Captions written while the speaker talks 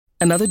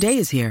Another day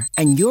is here,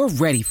 and you're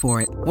ready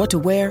for it. What to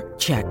wear?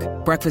 Check.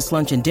 Breakfast,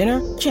 lunch, and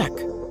dinner? Check.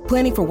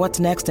 Planning for what's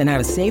next and how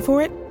to save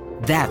for it?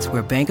 That's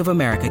where Bank of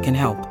America can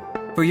help.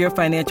 For your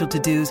financial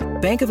to-dos,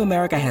 Bank of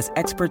America has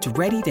experts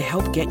ready to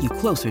help get you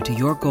closer to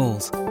your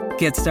goals.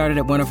 Get started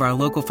at one of our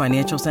local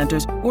financial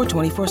centers or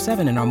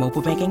 24/7 in our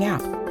mobile banking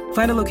app.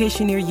 Find a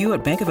location near you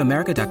at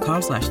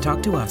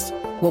bankofamerica.com/talktous.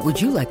 What would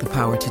you like the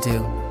power to do?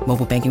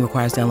 Mobile banking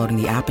requires downloading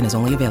the app and is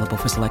only available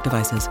for select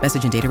devices.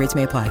 Message and data rates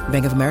may apply.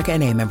 Bank of America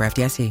N.A., member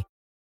FDIC.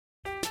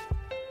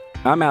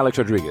 I'm Alex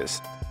Rodriguez.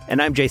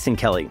 And I'm Jason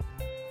Kelly.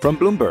 From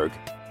Bloomberg,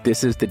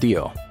 this is The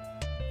Deal.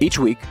 Each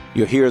week,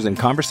 you'll hear us in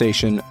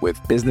conversation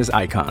with business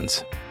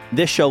icons.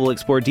 This show will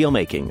explore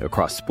deal-making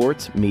across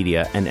sports,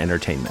 media, and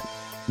entertainment.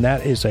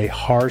 That is a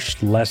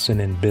harsh lesson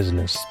in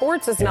business.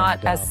 Sports is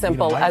not as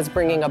simple as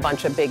bringing a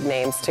bunch of big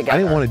names together. I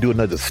didn't want to do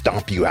another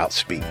stomp you out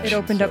speech. It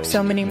opened up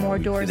so many more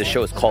doors. The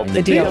show is called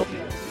The Deal.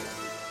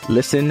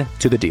 Listen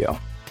to The Deal.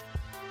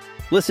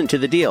 Listen to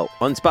The Deal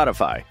on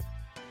Spotify.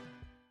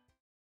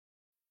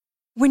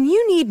 When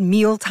you need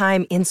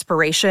mealtime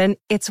inspiration,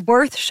 it's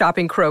worth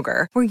shopping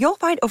Kroger, where you'll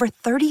find over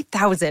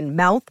 30,000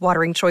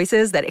 mouth-watering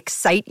choices that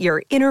excite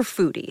your inner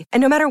foodie. And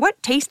no matter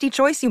what tasty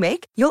choice you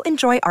make, you'll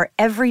enjoy our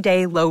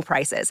everyday low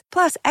prices,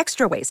 plus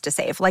extra ways to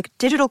save, like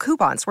digital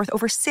coupons worth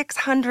over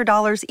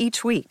 $600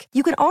 each week.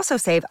 You can also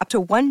save up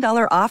to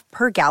 $1 off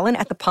per gallon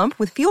at the pump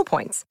with fuel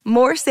points.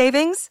 More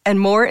savings and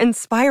more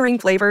inspiring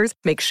flavors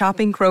make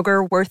shopping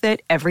Kroger worth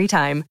it every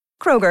time.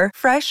 Kroger,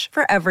 fresh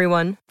for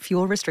everyone.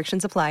 Fuel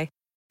restrictions apply.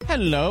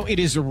 Hello, it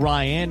is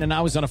Ryan, and I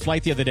was on a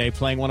flight the other day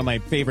playing one of my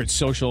favorite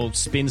social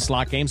spin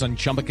slot games on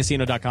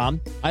ChumbaCasino.com.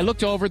 I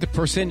looked over at the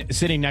person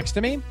sitting next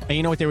to me, and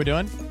you know what they were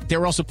doing? They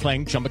were also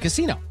playing Chumba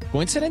Casino.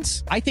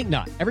 Coincidence? I think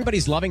not.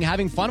 Everybody's loving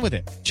having fun with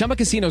it. Chumba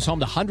Casino is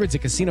home to hundreds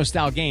of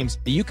casino-style games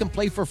that you can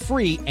play for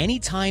free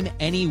anytime,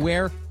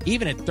 anywhere,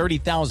 even at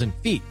 30,000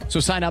 feet.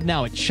 So sign up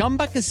now at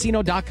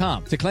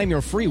ChumbaCasino.com to claim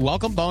your free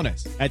welcome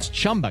bonus. That's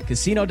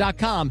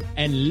ChumbaCasino.com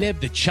and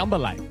live the Chumba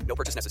life. No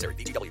purchase necessary.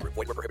 VGW. Void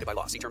where prohibited by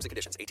law. See terms and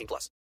conditions.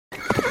 18+.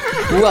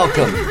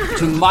 Welcome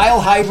to Mile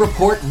High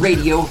Report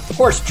Radio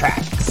Horse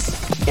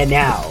Tracks. And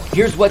now,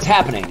 here's what's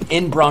happening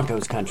in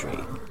Broncos country.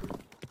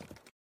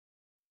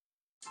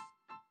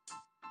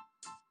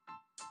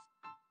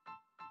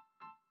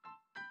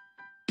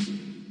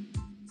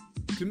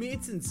 To me,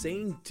 it's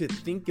insane to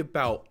think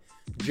about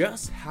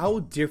just how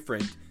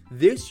different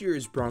this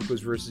year's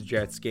Broncos versus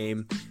Jets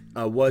game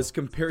was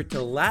compared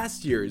to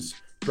last year's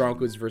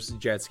Broncos versus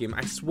Jets game.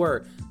 I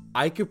swear,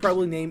 I could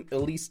probably name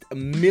at least a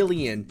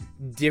million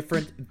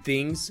different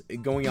things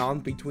going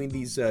on between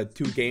these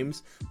two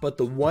games, but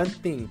the one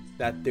thing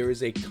that there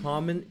is a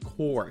common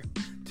core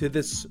to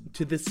this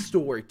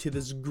story, to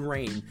this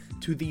grain,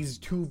 to these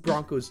two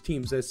Broncos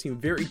teams that seem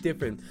very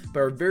different but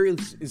are very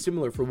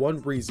similar for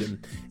one reason,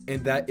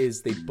 and that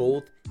is they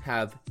both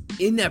have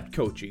inept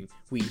coaching.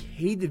 We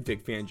hated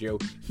Vic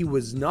Fangio. He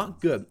was not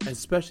good,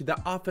 especially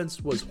that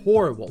offense was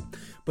horrible.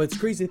 But it's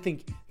crazy to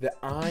think that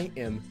I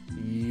am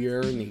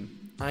yearning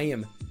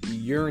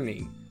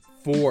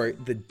for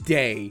the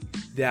day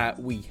that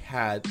we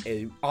had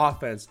an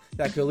offense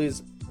that could at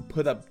least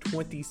put up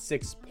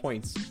 26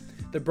 points.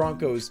 The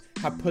Broncos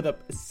have put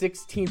up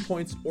 16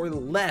 points or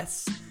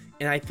less,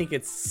 and I think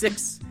it's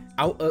 6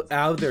 out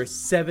of their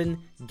 7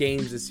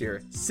 games this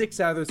year. 6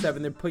 out of their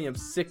 7, they're putting up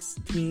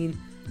 16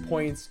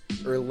 points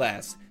or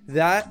less.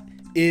 That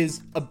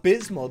is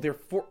abysmal.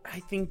 I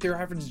think their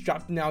average is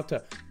dropped now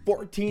to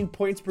 14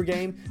 points per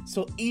game,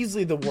 so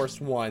easily the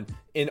worst one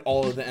in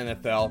all of the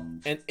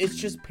NFL, and it's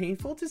just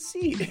painful to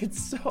see. It's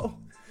so...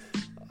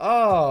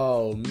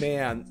 Oh,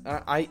 man.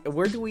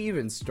 Where do we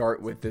even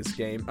start with this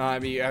game?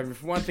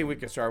 One thing we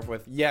could start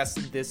with, yes,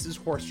 this is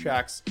Horse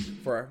Tracks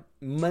for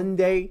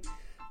Monday,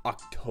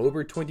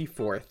 October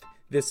 24th.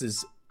 This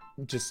is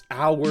just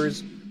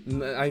hours.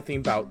 I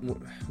think about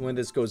when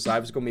this goes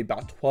live, it's going to be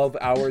about 12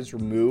 hours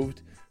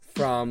removed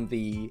from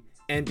the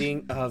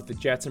ending of the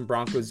Jets and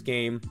Broncos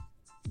game.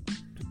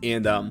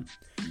 And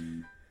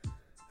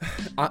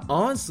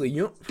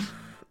honestly,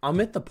 I'm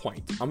at the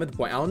point. I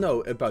don't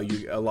know about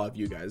you, a lot of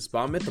you guys, but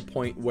I'm at the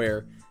point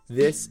where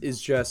this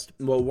is just,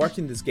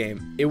 watching this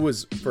game, it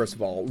was, first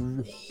of all,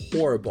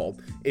 horrible.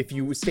 If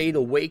you stayed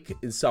awake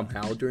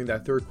somehow during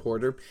that third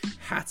quarter,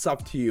 hats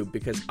off to you,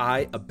 because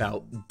I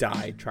about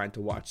died trying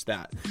to watch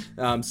that.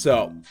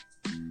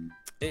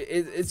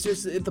 It's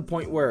just at the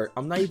point where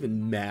I'm not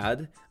even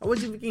mad. I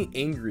wasn't even getting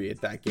angry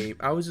at that game.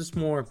 I was just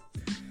more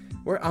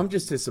where I'm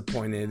just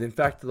disappointed. In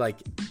fact,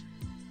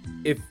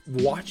 if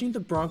watching the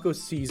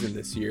Broncos season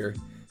this year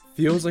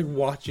feels like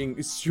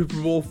watching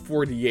Super Bowl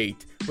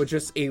 48, but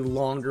just a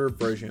longer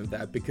version of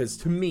that, because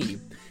to me,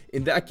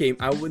 in that game,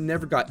 I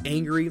never got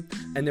angry.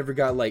 I never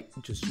got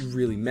just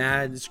really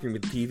mad, screaming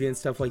at TV and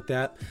stuff like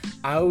that.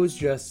 I was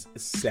just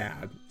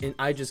sad, and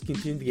I just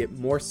continued to get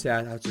more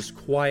sad. I was just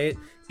quiet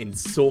and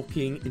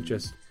sulking and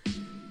just,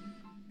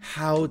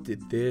 how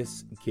did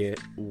this get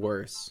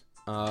worse?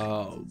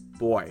 Oh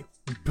boy.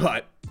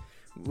 But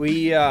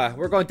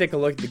we're going to take a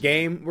look at the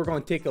game. We're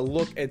going to take a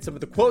look at some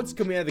of the quotes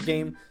coming out of the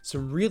game,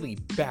 some really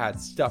bad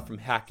stuff from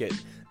Hackett,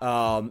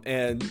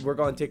 and we're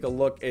going to take a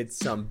look at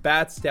some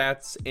bad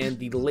stats and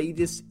the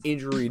latest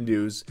injury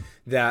news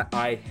that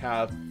I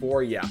have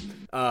for you.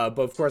 But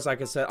of course,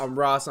 like I said, I'm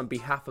Ross on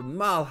behalf of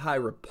Mile High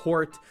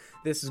Report.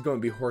 This is going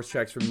to be Horse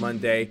Tracks for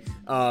Monday.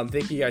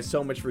 Thank you guys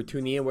so much for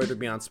tuning in, whether it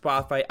be on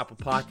Spotify, Apple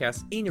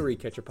Podcasts, anywhere you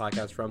catch your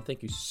podcast from.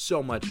 Thank you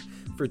so much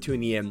for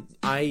tuning in.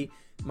 I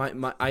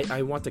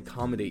want to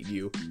accommodate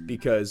you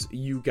because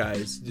you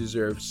guys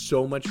deserve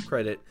so much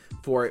credit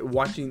for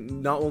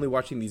not only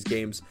watching these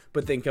games,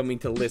 but then coming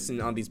to listen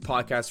on these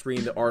podcasts,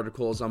 reading the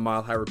articles on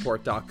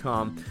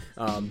milehighReport.com.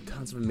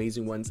 Tons of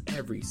amazing ones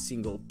every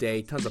single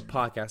day, tons of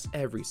podcasts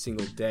every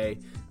single day.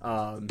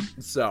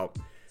 So,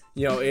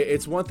 you know,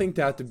 it's one thing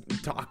to have to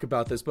talk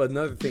about this, but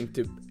another thing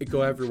to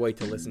go every way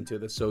to listen to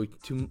this. So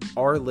to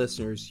our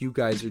listeners, you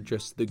guys are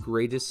just the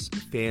greatest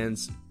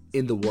fans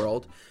in the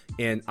world,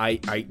 and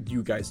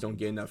you guys don't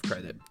get enough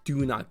credit.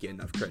 Do not get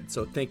enough credit.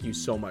 So thank you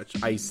so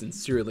much. I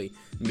sincerely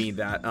mean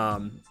that.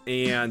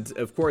 And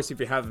of course,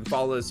 if you haven't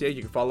followed us yet,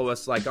 you can follow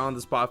us like on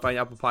the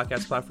Spotify, Apple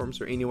Podcast platforms,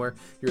 or anywhere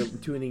you're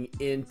tuning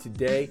in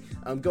today.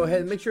 Go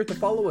ahead and make sure to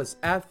follow us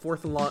at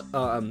Fourth and Long.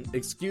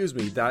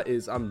 That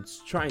is, I'm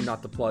trying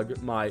not to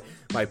plug my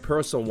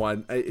personal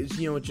one.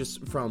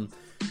 Just from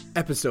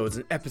episodes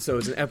and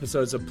episodes and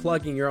episodes of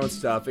plugging your own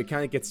stuff, it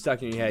kind of gets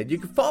stuck in your head. You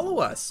can follow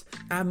us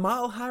at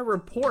Mile High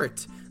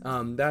Report.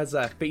 That's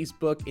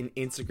Facebook and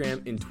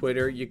Instagram and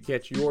Twitter. You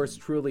catch yours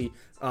truly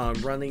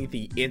running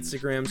the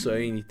Instagram. So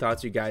any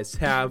thoughts you guys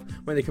have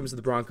when it comes to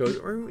the Broncos,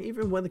 or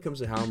even when it comes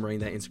to how I'm running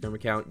that Instagram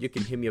account, you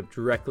can hit me up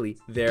directly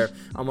there.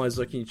 I'm always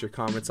looking at your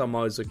comments. I'm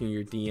always looking at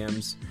your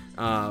DMs.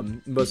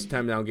 Most of the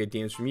time I don't get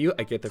DMs from you.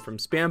 I get them from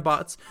spam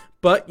bots.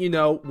 But,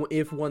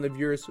 if one of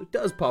yours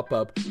does pop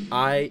up,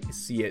 I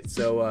see it.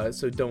 So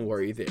don't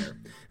worry there.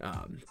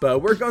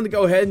 But we're going to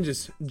go ahead and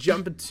just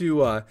jump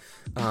into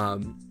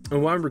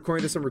and while I'm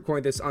recording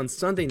this on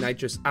Sunday night,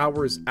 just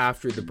hours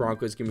after the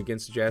Broncos game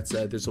against the Jets.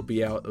 This will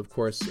be out, of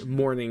course,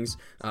 mornings.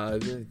 I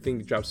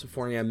think it drops at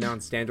 4 a.m.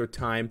 Mountain Standard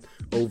Time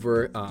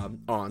over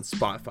on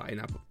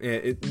Spotify.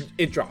 And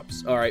it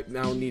drops. All right,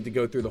 I don't need to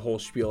go through the whole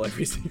spiel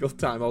every single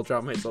time. I'll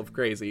drive myself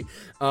crazy.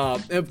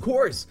 And of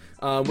course,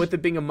 with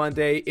it being a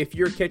Monday, if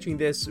you're catching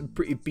this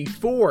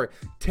before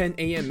 10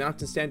 a.m.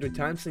 Mountain Standard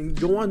Time, so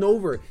go on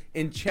over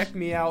and check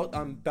me out.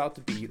 I'm about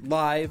to be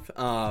live.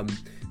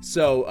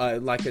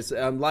 Like I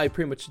said, I'm live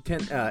pretty much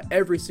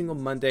every single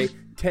Monday,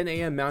 10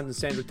 a.m. Mountain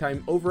Standard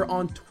Time over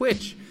on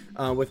Twitch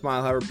with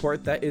Mile High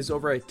Report. That is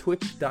over at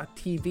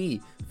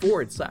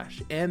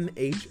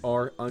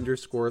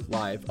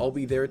twitch.tv/MHR_live. I'll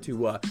be there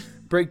to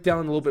break down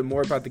a little bit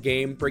more about the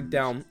game, break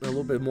down a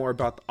little bit more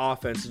about the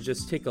offense, and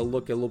just take a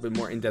look at a little bit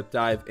more in-depth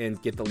dive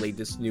and get the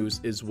latest news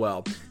as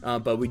well.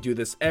 But we do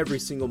this every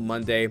single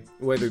Monday,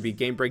 whether it be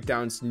game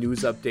breakdowns,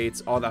 news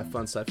updates, all that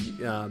fun stuff.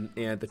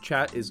 And the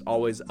chat is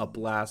always a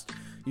blast.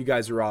 You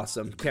guys are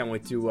awesome. Can't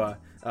wait to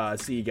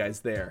see you guys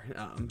there.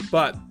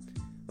 But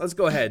let's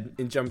go ahead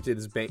and jump to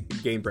this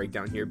game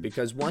breakdown here,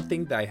 because one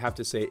thing that I have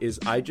to say is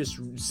I just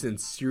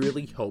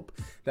sincerely hope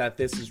that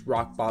this is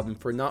rock bottom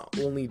for not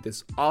only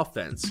this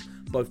offense,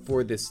 but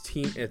for this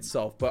team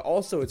itself. But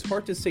also, it's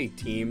hard to say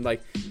team.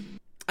 Like,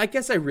 I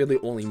guess I really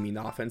only mean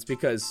offense,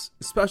 because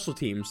special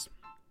teams,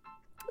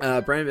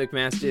 Brandon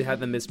McManus did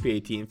have the missed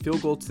PAT and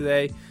field goal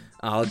today.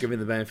 I'll give him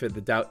the benefit of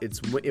the doubt.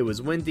 It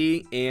was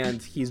windy, and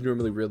he's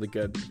normally really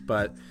good,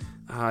 but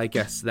I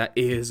guess that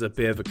is a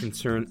bit of a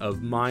concern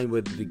of mine.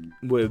 Would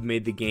have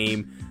made the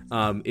game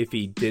if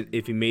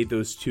he made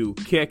those two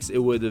kicks. It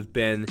would have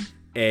been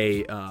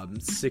a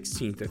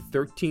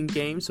 16-13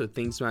 game, so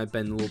things might have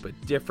been a little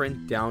bit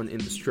different down in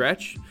the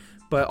stretch.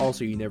 But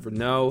also, you never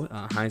know.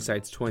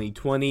 Hindsight's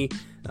 20/20,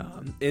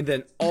 and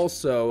then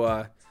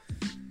also.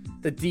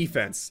 The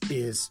defense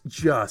is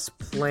just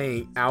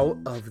playing out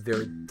of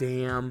their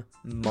damn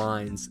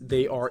minds.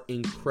 They are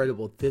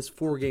incredible. This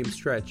 4-game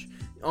stretch,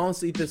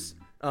 honestly, this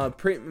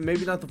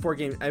maybe not the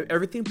 4-game,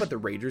 everything but the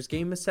Raiders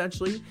game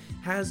essentially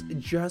has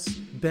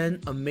just been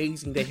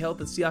amazing. They held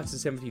the Seahawks to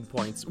 17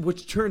 points,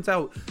 which turns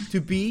out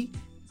to be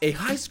a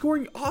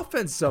high-scoring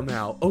offense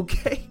somehow,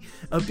 okay?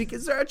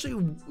 Because they're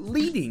actually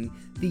leading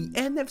the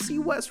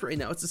NFC West right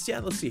now. It's the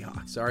Seattle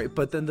Seahawks, all right?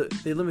 But then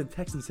they limit the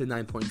Texans to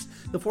 9 points,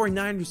 the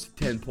 49ers to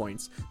 10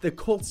 points, the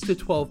Colts to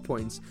 12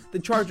 points, the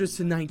Chargers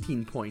to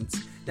 19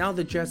 points, now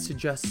the Jets to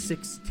just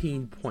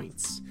 16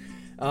 points.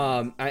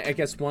 I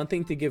guess one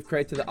thing to give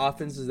credit to the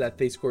offense is that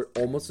they scored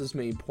almost as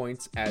many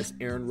points as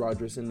Aaron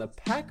Rodgers and the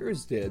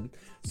Packers did.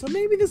 So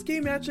maybe this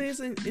game actually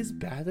isn't as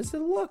bad as it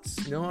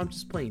looks. No, I'm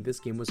just playing. This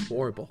game was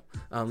horrible.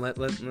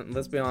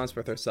 Let's be honest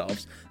with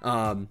ourselves.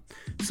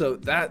 So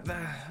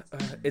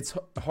it's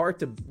hard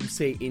to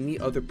say any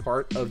other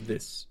part of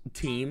this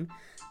team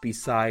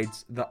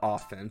besides the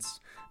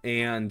offense.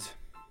 And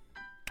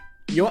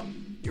you know what?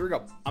 Here we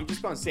go. I'm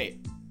just going to say it.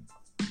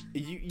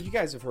 You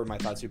guys have heard my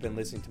thoughts. You've been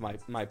listening to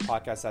my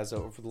podcast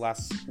over the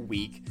last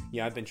week.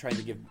 I've been trying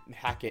to give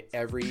Hackett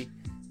every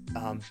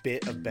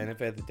bit of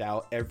benefit of the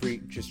doubt,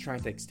 just trying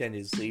to extend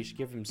his leash,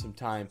 give him some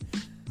time.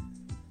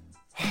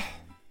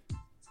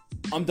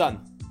 I'm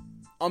done.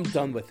 I'm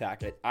done with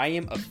Hackett. I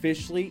am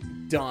officially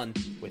done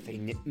with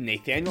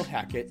Nathaniel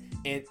Hackett,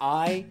 and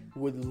I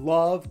would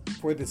love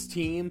for this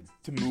team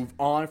to move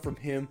on from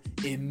him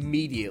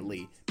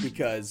immediately,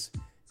 because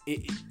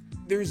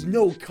there's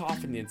no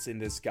confidence in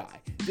this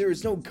guy. There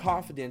is no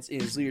confidence in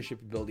his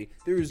leadership ability.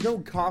 There is no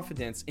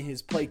confidence in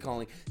his play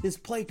calling. His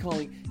play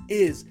calling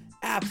is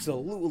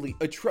absolutely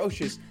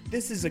atrocious.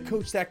 This is a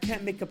coach that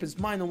can't make up his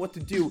mind on what to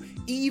do,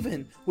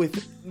 even with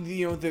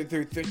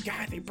the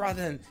guy they brought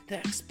in, the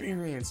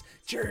experience,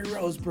 Jerry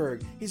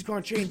Roseberg. He's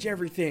going to change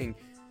everything.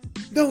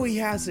 No, he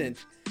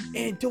hasn't.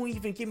 And don't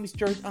even get me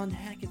started on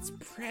Hackett's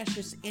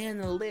precious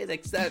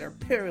analytics that are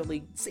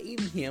apparently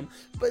saving him.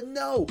 But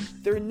no,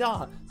 they're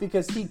not,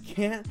 because he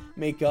can't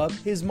make up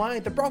his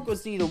mind. The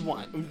Broncos need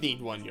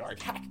 1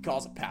 yard. Hackett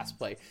calls a pass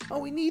play. Oh,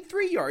 we need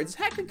 3 yards.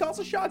 Hackett calls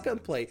a shotgun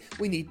play.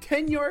 We need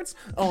 10 yards.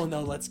 Oh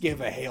no, let's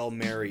give a Hail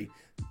Mary.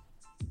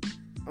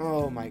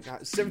 Oh my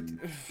God.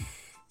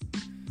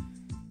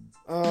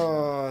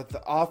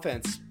 The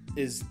offense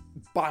is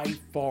by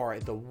far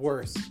the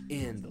worst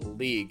in the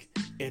league.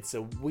 It's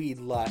a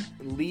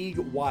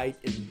league-wide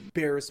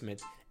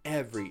embarrassment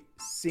every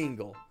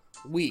single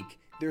week.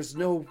 There's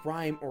no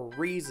rhyme or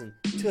reason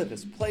to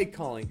this play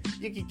calling.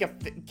 You can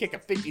kick a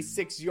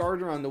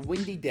 56-yarder on the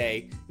windy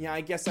day. Yeah,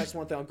 I guess that's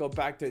one thing I'll go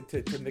back to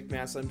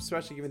McMaster,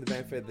 especially given the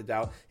benefit of the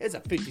doubt. It's a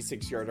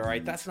 56-yarder, all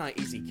right? That's not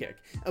an easy kick.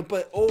 So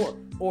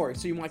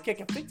you want to kick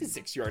a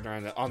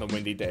 56-yarder on the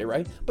windy day,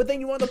 right? But then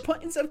you want to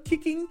punt instead of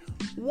kicking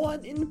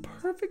one in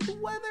perfect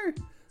weather.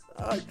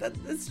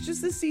 That's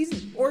just this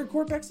season. Or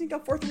quarterback sneak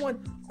out 4th and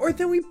 1. Or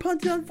then we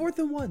punt it on 4th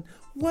and 1.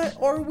 What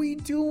are we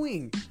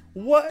doing?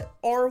 What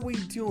are we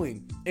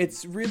doing?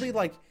 It's really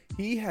like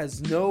he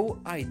has no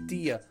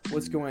idea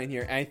what's going on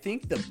here. And I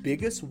think the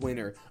biggest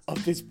winner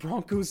of this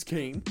Broncos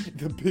game,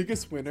 the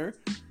biggest winner,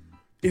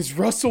 is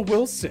Russell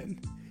Wilson.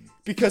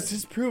 Because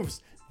this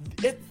proves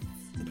it.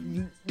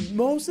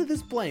 Most of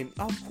this blame,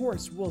 of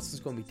course, Wilson's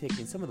going to be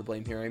taking some of the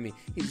blame here. I mean,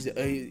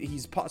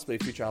 he's possibly a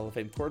future Hall of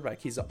Fame quarterback.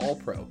 He's an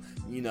All-Pro.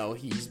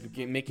 He's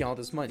making all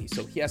this money,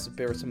 so he has to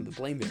bear some of the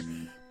blame there.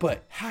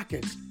 But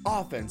Hackett's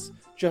offense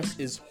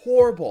just is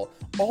horrible.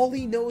 All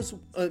he knows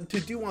to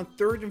do on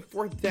 3rd and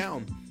 4th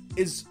down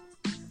is,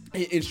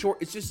 in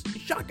short, it's just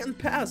shotgun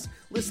pass.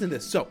 Listen to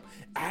this. So,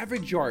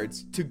 average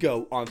yards to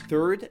go on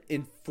 3rd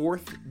and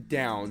 4th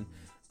down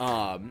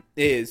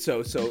is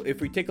so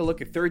if we take a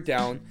look at 3rd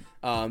down,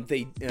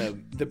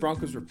 the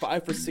Broncos were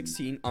 5 for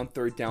 16 on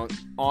 3rd down.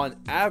 On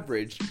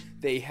average,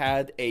 they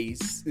had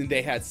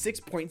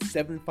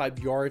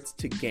 6.75 yards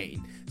to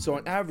gain. So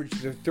on average,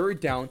 their 3rd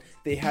down,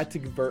 they had to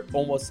convert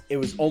almost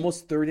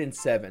 3rd and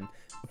 7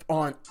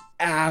 on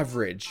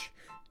average.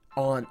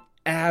 And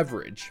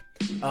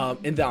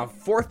then on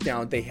 4th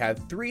down, they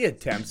had 3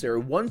 attempts. They were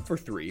 1 for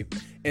 3,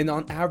 and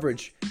on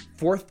average,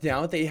 4th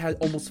down, they had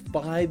almost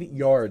 5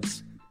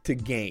 yards to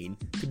gain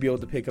to be able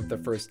to pick up the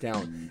 1st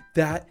down.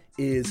 That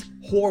is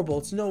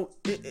horrible.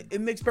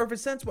 It makes perfect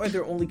sense why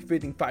they're only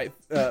converting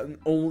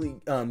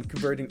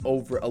converting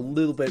over a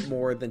little bit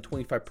more than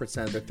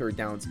 25% of their 3rd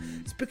downs.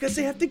 It's because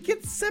they have to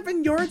get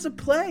 7 yards of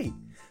play.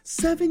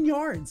 7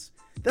 yards.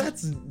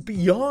 That's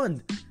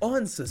beyond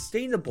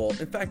unsustainable.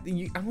 In fact,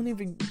 I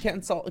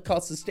can't call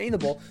it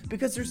sustainable,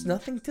 because there's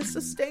nothing to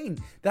sustain.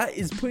 That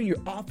is putting your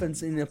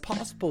offense in an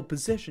impossible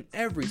position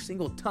every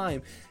single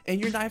time, and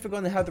you're not even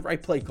going to have the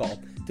right play call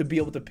to be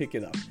able to pick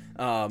it up.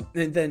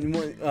 And then,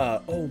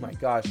 oh my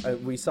gosh,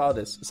 we saw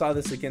this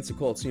against the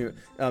Colts.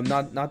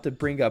 Not to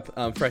bring up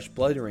fresh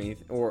blood or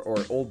anything,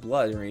 or old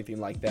blood or anything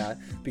like that,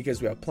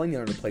 because we have plenty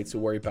on the plates to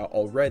worry about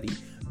already.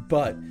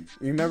 But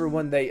remember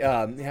when they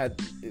had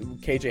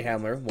KJ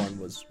Hamler, one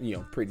was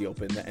pretty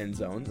open in the end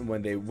zone,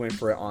 when they went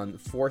for it on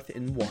 4th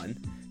and 1,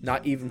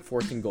 not even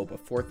 4th and goal,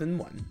 but 4th and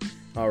 1.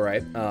 All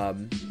right,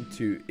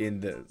 in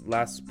the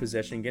last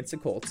possession against the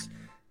Colts.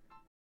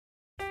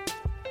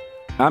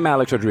 I'm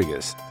Alex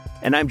Rodriguez.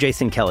 And I'm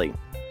Jason Kelly.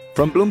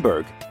 From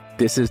Bloomberg,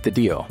 this is The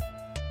Deal.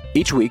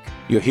 Each week,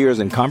 you'll hear us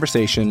in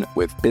conversation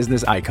with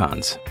business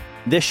icons.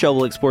 This show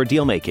will explore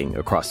deal-making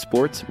across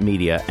sports,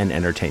 media, and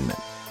entertainment.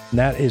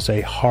 That is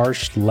a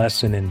harsh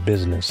lesson in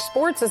business.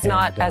 Sports is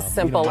not as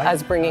simple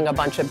as bringing a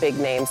bunch of big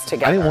names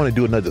together. I didn't want to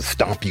do another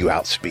stomp you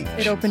out speech.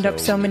 It opened up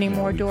so many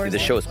more doors. The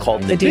show is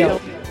called The Deal.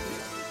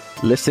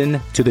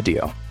 Listen to The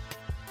Deal.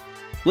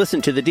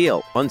 Listen to The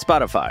Deal on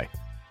Spotify.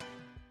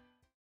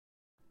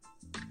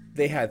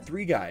 They had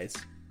 3 guys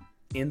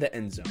in the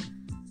end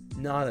zone.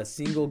 Not a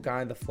single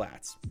guy in the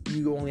flats.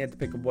 You only had to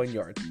pick up 1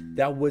 yard.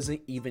 That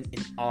wasn't even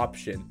an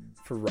option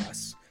for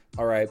Russ.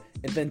 All right,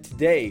 and then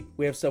today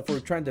we have stuff we're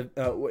trying to,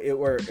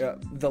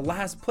 the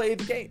last play of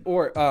the game,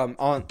 or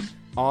on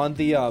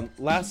the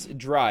last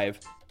drive,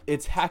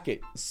 it's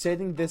Hackett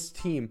setting this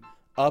team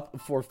up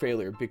for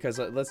failure. Because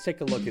let's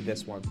take a look at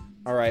this one.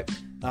 All right,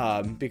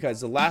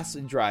 because the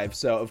last drive,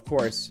 so of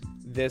course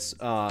this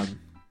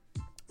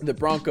the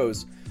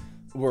Broncos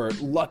were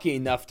lucky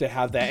enough to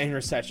have that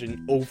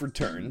interception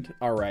overturned.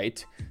 All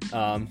right.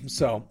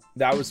 So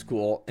that was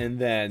cool. And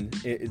then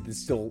it's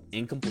still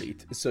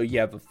incomplete. So you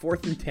have a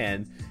 4th and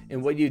 10.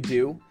 And what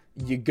do?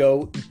 You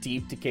go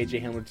deep to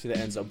KJ Hamler to the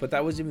end zone. But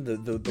that wasn't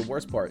even the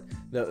worst part.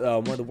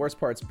 One of the worst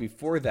parts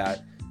before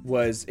that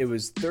was it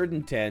was 3rd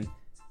and 10.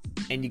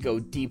 And you go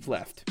deep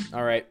left.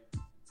 All right.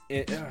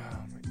 Oh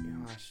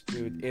my gosh,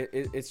 dude.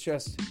 It's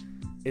just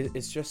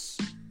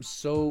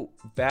so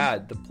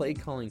bad. The play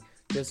calling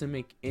doesn't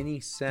make any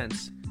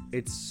sense.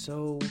 It's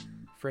so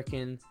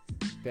freaking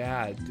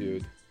bad,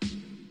 dude.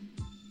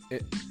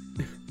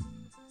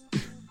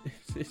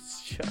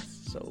 It's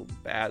just so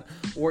bad.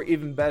 Or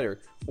even better.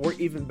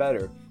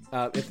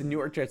 If the New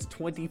York Jets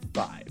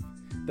 25,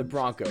 the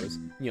Broncos,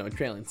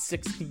 trailing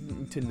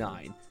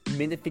 16-9,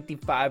 minute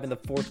 55 in the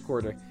 4th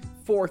quarter,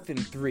 4th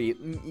and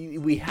 3.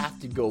 We have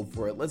to go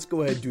for it. Let's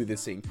go ahead and do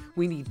this thing.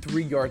 We need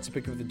 3 yards to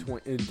pick up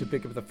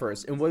the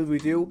first. And what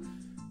do?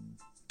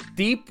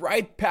 Deep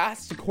right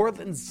pass to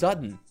Courtland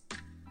Sutton.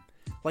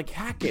 Like,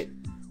 Hackett,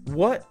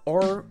 what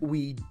are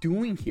we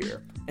doing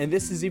here? And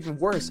this is even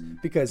worse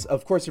because,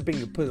 of course, they're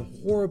being put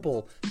in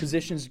horrible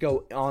positions to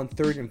go on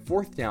 3rd and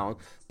 4th down,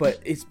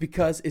 but it's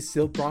because it's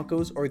still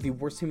Broncos are the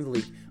worst team in the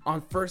league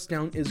on 1st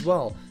down as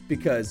well,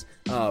 because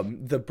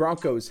the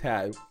Broncos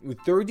had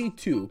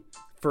 32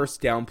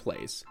 first down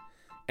plays,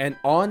 and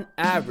on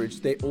average,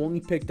 they only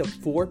picked up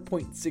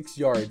 4.6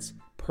 yards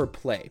per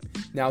play.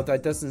 Now,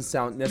 that doesn't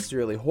sound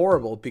necessarily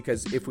horrible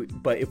because if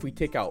we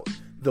take out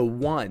the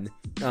one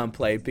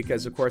play,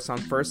 because of course on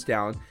 1st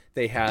down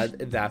they had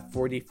that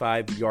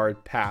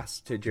 45-yard pass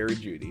to Jerry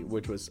Jeudy,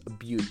 which was a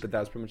beaut, but that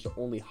was pretty much the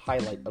only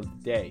highlight of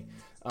the day,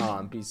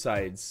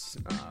 besides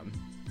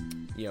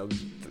the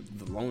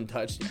lone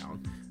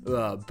touchdown.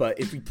 But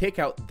if we take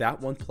out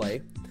that one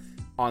play,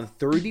 on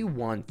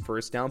 31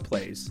 first down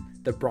plays,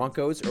 the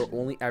Broncos are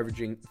only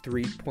averaging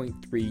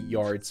 3.3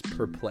 yards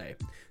per play.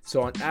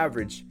 So on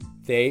average,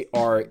 they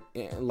are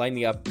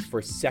lining up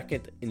for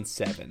 2nd and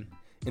 7.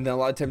 And then a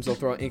lot of times they'll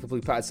throw an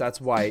incomplete pass. That's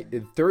why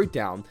 3rd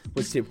down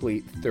was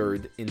typically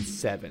 3rd and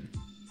 7.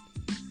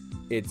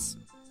 It's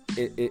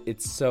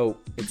so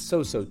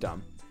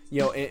dumb.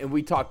 And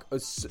we talk.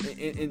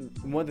 And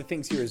one of the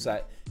things here is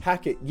that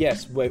Hackett.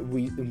 Yes, what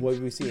we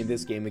see in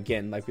this game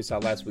again, like we saw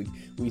last week,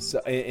 we saw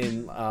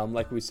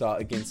like we saw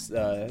against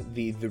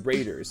the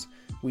Raiders,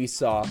 we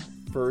saw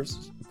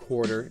 1st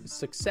quarter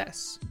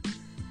success.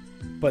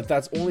 But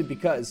that's only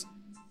because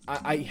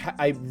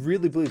I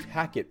really believe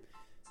Hackett.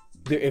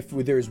 If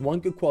there's one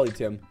good quality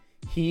to him,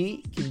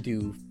 he can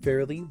do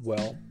fairly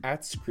well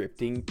at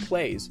scripting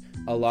plays.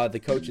 A lot of the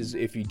coaches,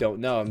 if you don't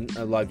know,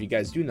 a lot of you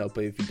guys do know,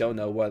 but if you don't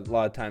know, what a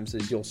lot of times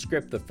is you'll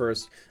script the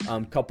first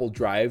couple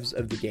drives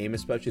of the game,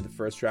 especially the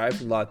first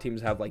drive. A lot of teams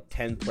have like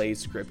 10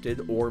 plays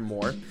scripted or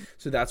more.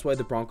 So that's why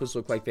the Broncos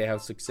look like they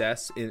have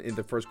success in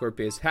the first quarter,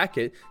 because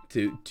Hackett,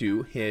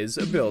 to his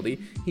ability,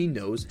 he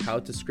knows how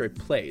to script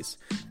plays.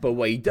 But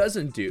what he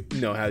doesn't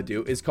know how to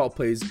do is call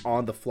plays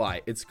on the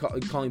fly. It's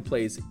calling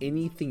plays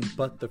anything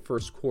but the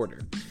first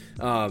quarter.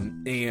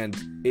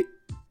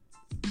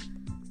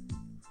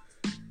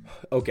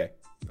 Okay.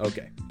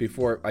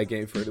 Before I get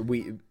any further,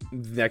 the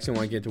next thing I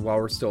want to get into while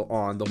we're still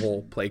on the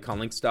whole play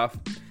calling stuff,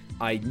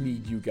 I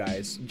need you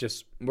guys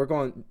we're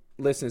going to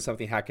listen to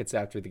something Hackett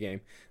said after the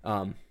game.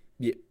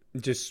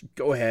 Just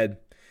go ahead,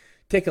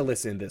 take a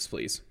listen to this,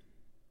 please.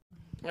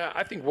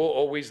 I think we'll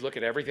always look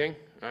at everything.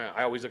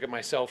 I always look at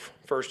myself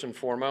first and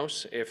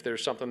foremost. If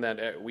there's something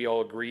that we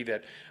all agree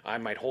that I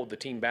might hold the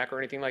team back or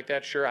anything like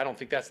that, sure. I don't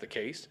think that's the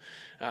case.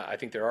 I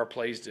think there are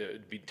plays to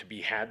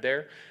be had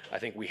there. I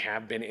think we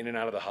have been in and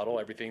out of the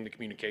huddle. Everything, the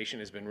communication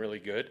has been really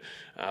good.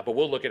 But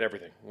we'll look at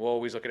everything. We'll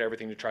always look at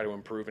everything to try to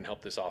improve and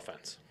help this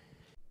offense.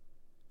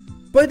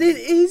 But it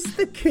is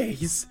the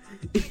case.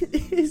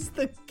 It is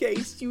the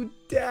case, you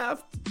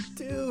daft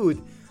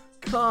dude.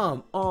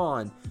 Come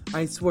on.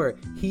 I swear,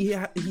 he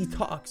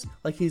talks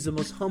like he's the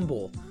most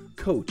humble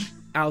coach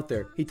out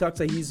there. He talks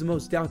like he's the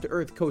most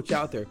down-to-earth coach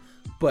out there.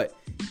 But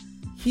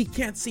he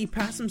can't see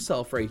past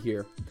himself right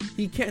here.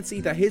 He can't see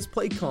that his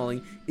play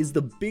calling is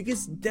the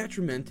biggest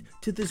detriment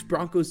to this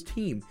Broncos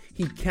team.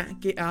 He can't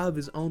get out of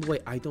his own way.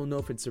 I don't know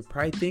if it's a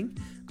pride thing.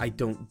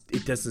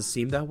 It doesn't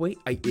seem that way.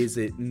 Is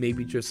it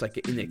maybe just like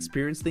an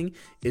inexperienced thing?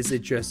 Is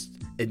it just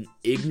an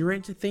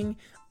ignorant thing?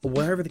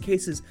 Whatever the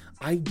case is,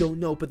 I don't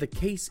know. But the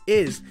case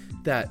is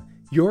that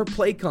your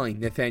play calling,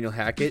 Nathaniel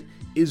Hackett,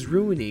 is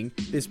ruining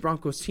this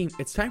Broncos team.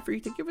 It's time for you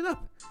to give it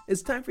up.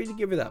 It's time for you to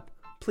give it up.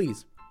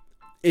 Please.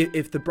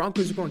 If the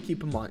Broncos are going to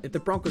keep him on, if the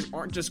Broncos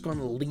aren't just going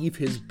to leave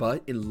his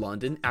butt in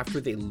London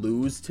after they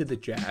lose to the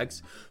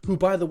Jags, who,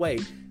 by the way,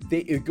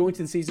 they going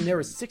to the season, they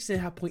were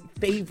 6.5-point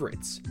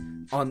favorites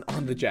on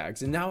the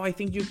Jags. And now I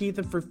think you can get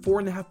them for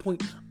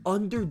 4.5-point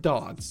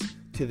underdogs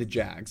to the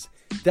Jags.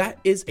 That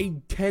is a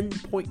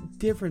 10-point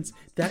difference.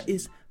 That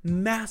is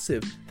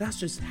massive. That's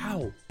just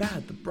how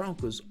bad the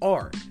Broncos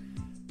are.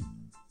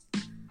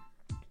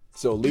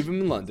 So leave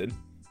him in London.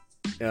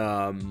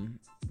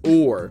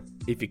 Or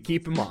if you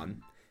keep him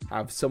on,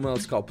 have someone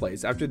else call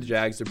plays. After the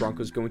Jags, the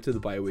Broncos go into the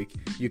bye week.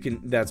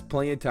 That's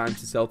plenty of time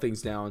to settle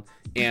things down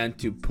and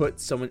to put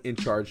someone in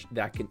charge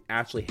that can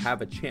actually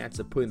have a chance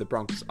of putting the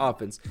Broncos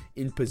offense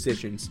in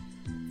positions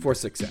for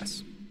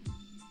success.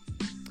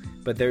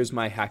 But there's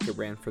my Hackett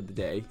rant for the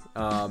day.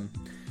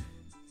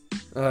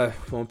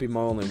 Won't be my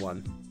only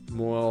one.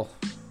 Well,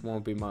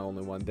 won't be my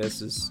only one.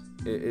 This is,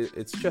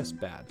 it's just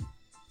bad.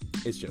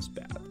 It's just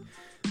bad.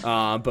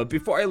 But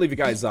before I leave you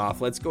guys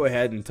off, let's go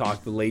ahead and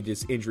talk the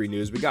latest injury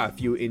news. We got a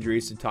few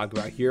injuries to talk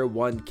about here.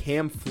 One,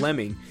 Cam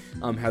Fleming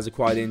has a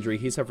quad injury.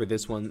 He suffered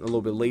this one a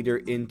little bit later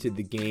into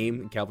the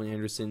game. Calvin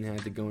Anderson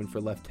had to go in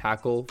for left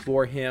tackle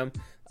for him.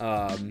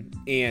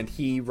 And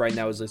he right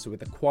now is listed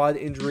with a quad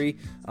injury.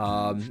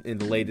 And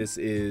the latest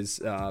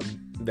is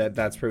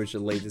that's pretty much the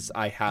latest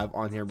I have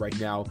on him right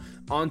now.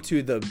 On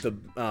to the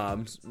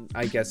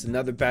I guess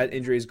another bad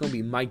injury is going to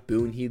be Mike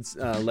Boone. He's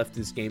left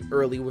this game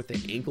early with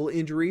an ankle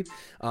injury.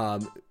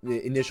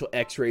 The initial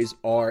x-rays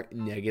are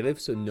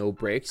negative, so no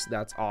breaks.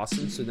 That's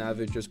awesome. So now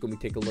they're just going to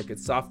take a look at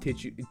soft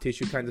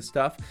tissue kind of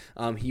stuff.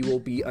 He will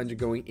be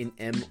undergoing an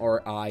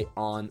MRI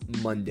on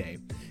Monday.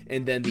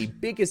 And then the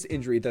biggest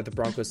injury that the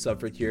Broncos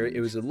suffered here,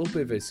 it was a little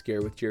bit of a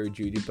scare with Jerry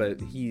Jeudy, but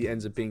he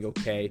ends up being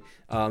okay.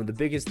 The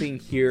biggest thing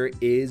here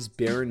is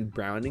Baron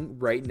Browning.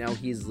 Right now,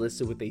 he's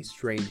listed with a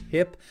strained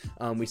hip.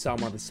 We saw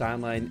him on the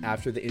sideline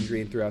after the injury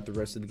and throughout the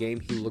rest of the game.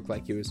 He looked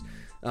like he was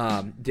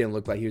didn't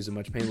look like he was in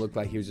much pain. Looked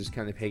like he was just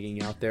kind of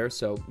hanging out there.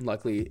 So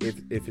luckily,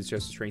 if it's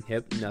just a strained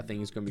hip,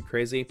 nothing is going to be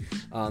crazy.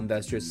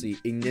 That's just the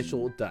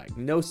initial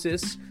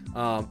diagnosis.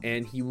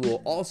 And he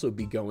will also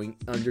be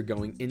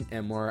undergoing an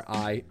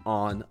MRI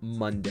on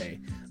Monday.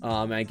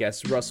 I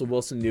guess Russell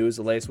Wilson news,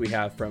 the latest we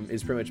have from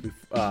is pretty much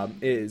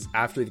is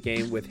after the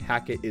game with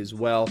Hackett as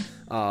well.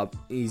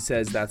 He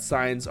says that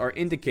signs are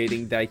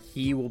indicating that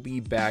he will be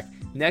back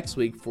next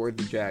week for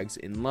the Jags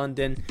in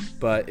London,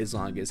 but as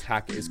long as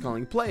Hackett is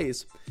calling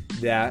plays,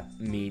 that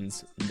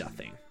means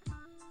nothing.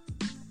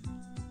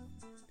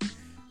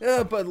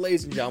 But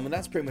ladies and gentlemen,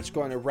 that's pretty much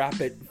going to wrap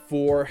it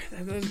for,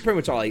 that's pretty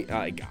much all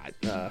I got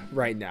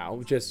right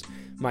now. Just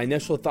my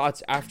initial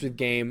thoughts after the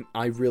game.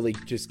 I really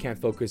just can't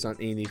focus on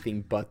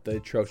anything but the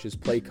atrocious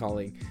play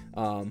calling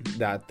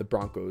that the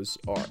Broncos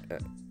are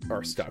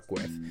stuck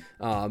with.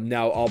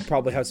 Now I'll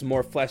probably have some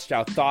more fleshed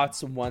out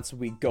thoughts once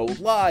we go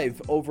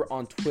live over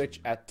on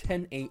Twitch at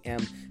 10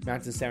 a.m.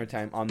 Mountain Standard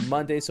Time on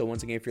Monday. So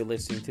once again, if you're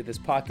listening to this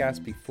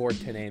podcast before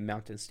 10 a.m.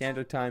 Mountain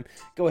Standard Time,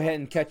 go ahead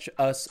and catch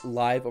us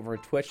live over on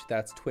Twitch.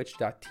 That's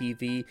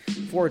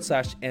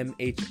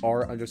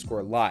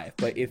twitch.tv/MHR_live.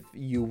 But if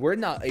you were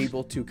not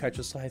able to catch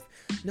us live,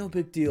 no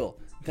big deal.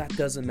 That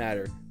doesn't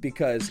matter,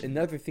 because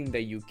another thing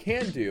that you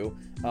can do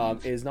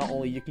is not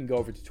only you can go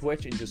over to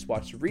Twitch and just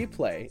watch the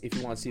replay if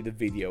you want to see the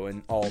video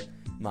and all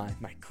my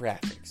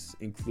graphics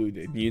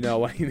included, you know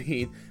what I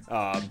mean?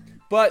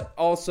 But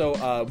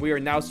also we are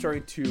now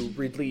starting to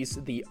release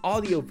the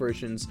audio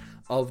versions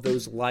of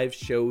those live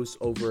shows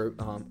over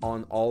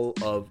on all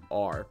of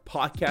our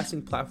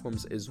podcasting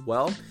platforms as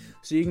well.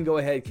 So you can go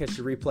ahead and catch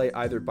the replay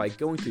either by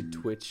going to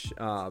Twitch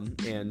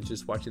and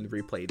just watching the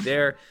replay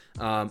there,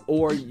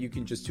 or you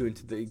can just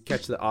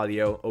catch the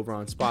audio over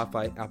on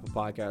Spotify, Apple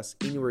Podcasts,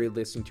 anywhere you're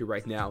listening to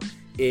right now.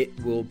 It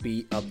will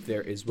be up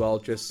there as well,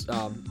 just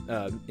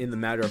in the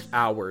matter of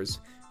hours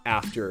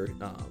after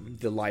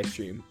the live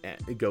stream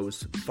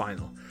goes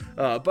final.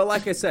 But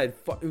like I said,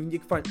 you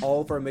can find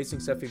all of our amazing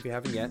stuff if you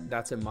haven't yet.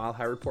 That's at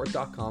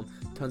milehighreport.com.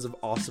 Tons of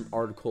awesome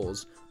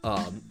articles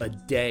a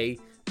day.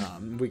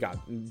 We got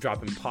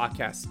dropping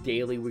podcasts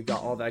daily. We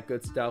got all that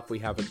good stuff. We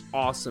have an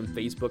awesome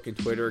Facebook and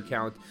Twitter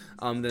account.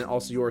 Then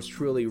also yours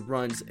truly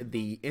runs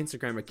the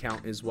Instagram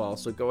account as well.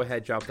 So go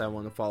ahead, drop that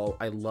one to follow.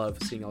 I love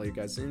seeing all your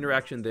guys'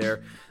 interaction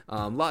there.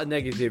 A lot of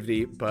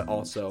negativity, but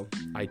also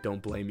I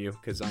don't blame you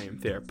because I am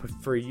there. But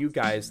for you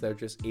guys that are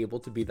just able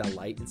to be that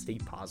light and stay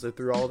positive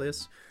through all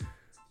this,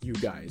 you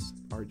guys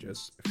are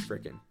just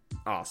freaking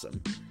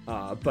awesome.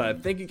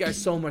 But thank you guys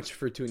so much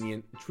for tuning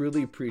in.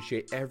 Truly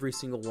appreciate every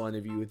single one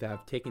of you that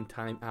have taken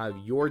time out of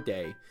your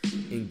day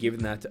and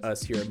given that to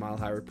us here at Mile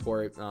High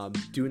Report.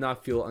 Do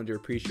not feel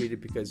underappreciated,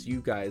 because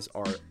you guys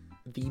are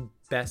the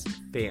best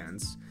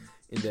fans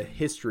in the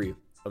history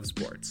of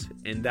sports,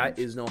 and that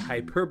is no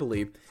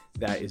hyperbole.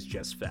 That is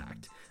just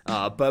fact.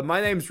 But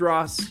my name's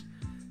Ross,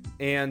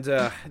 and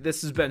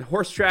this has been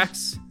Horse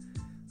Tracks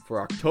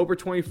for October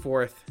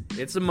 24th.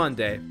 It's a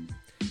Monday.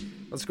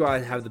 Let's go out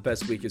and have the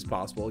best week as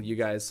possible. You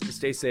guys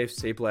stay safe,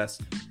 stay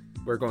blessed.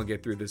 We're going to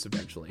get through this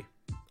eventually.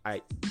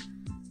 I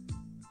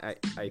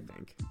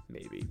think,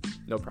 maybe.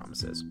 No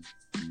promises.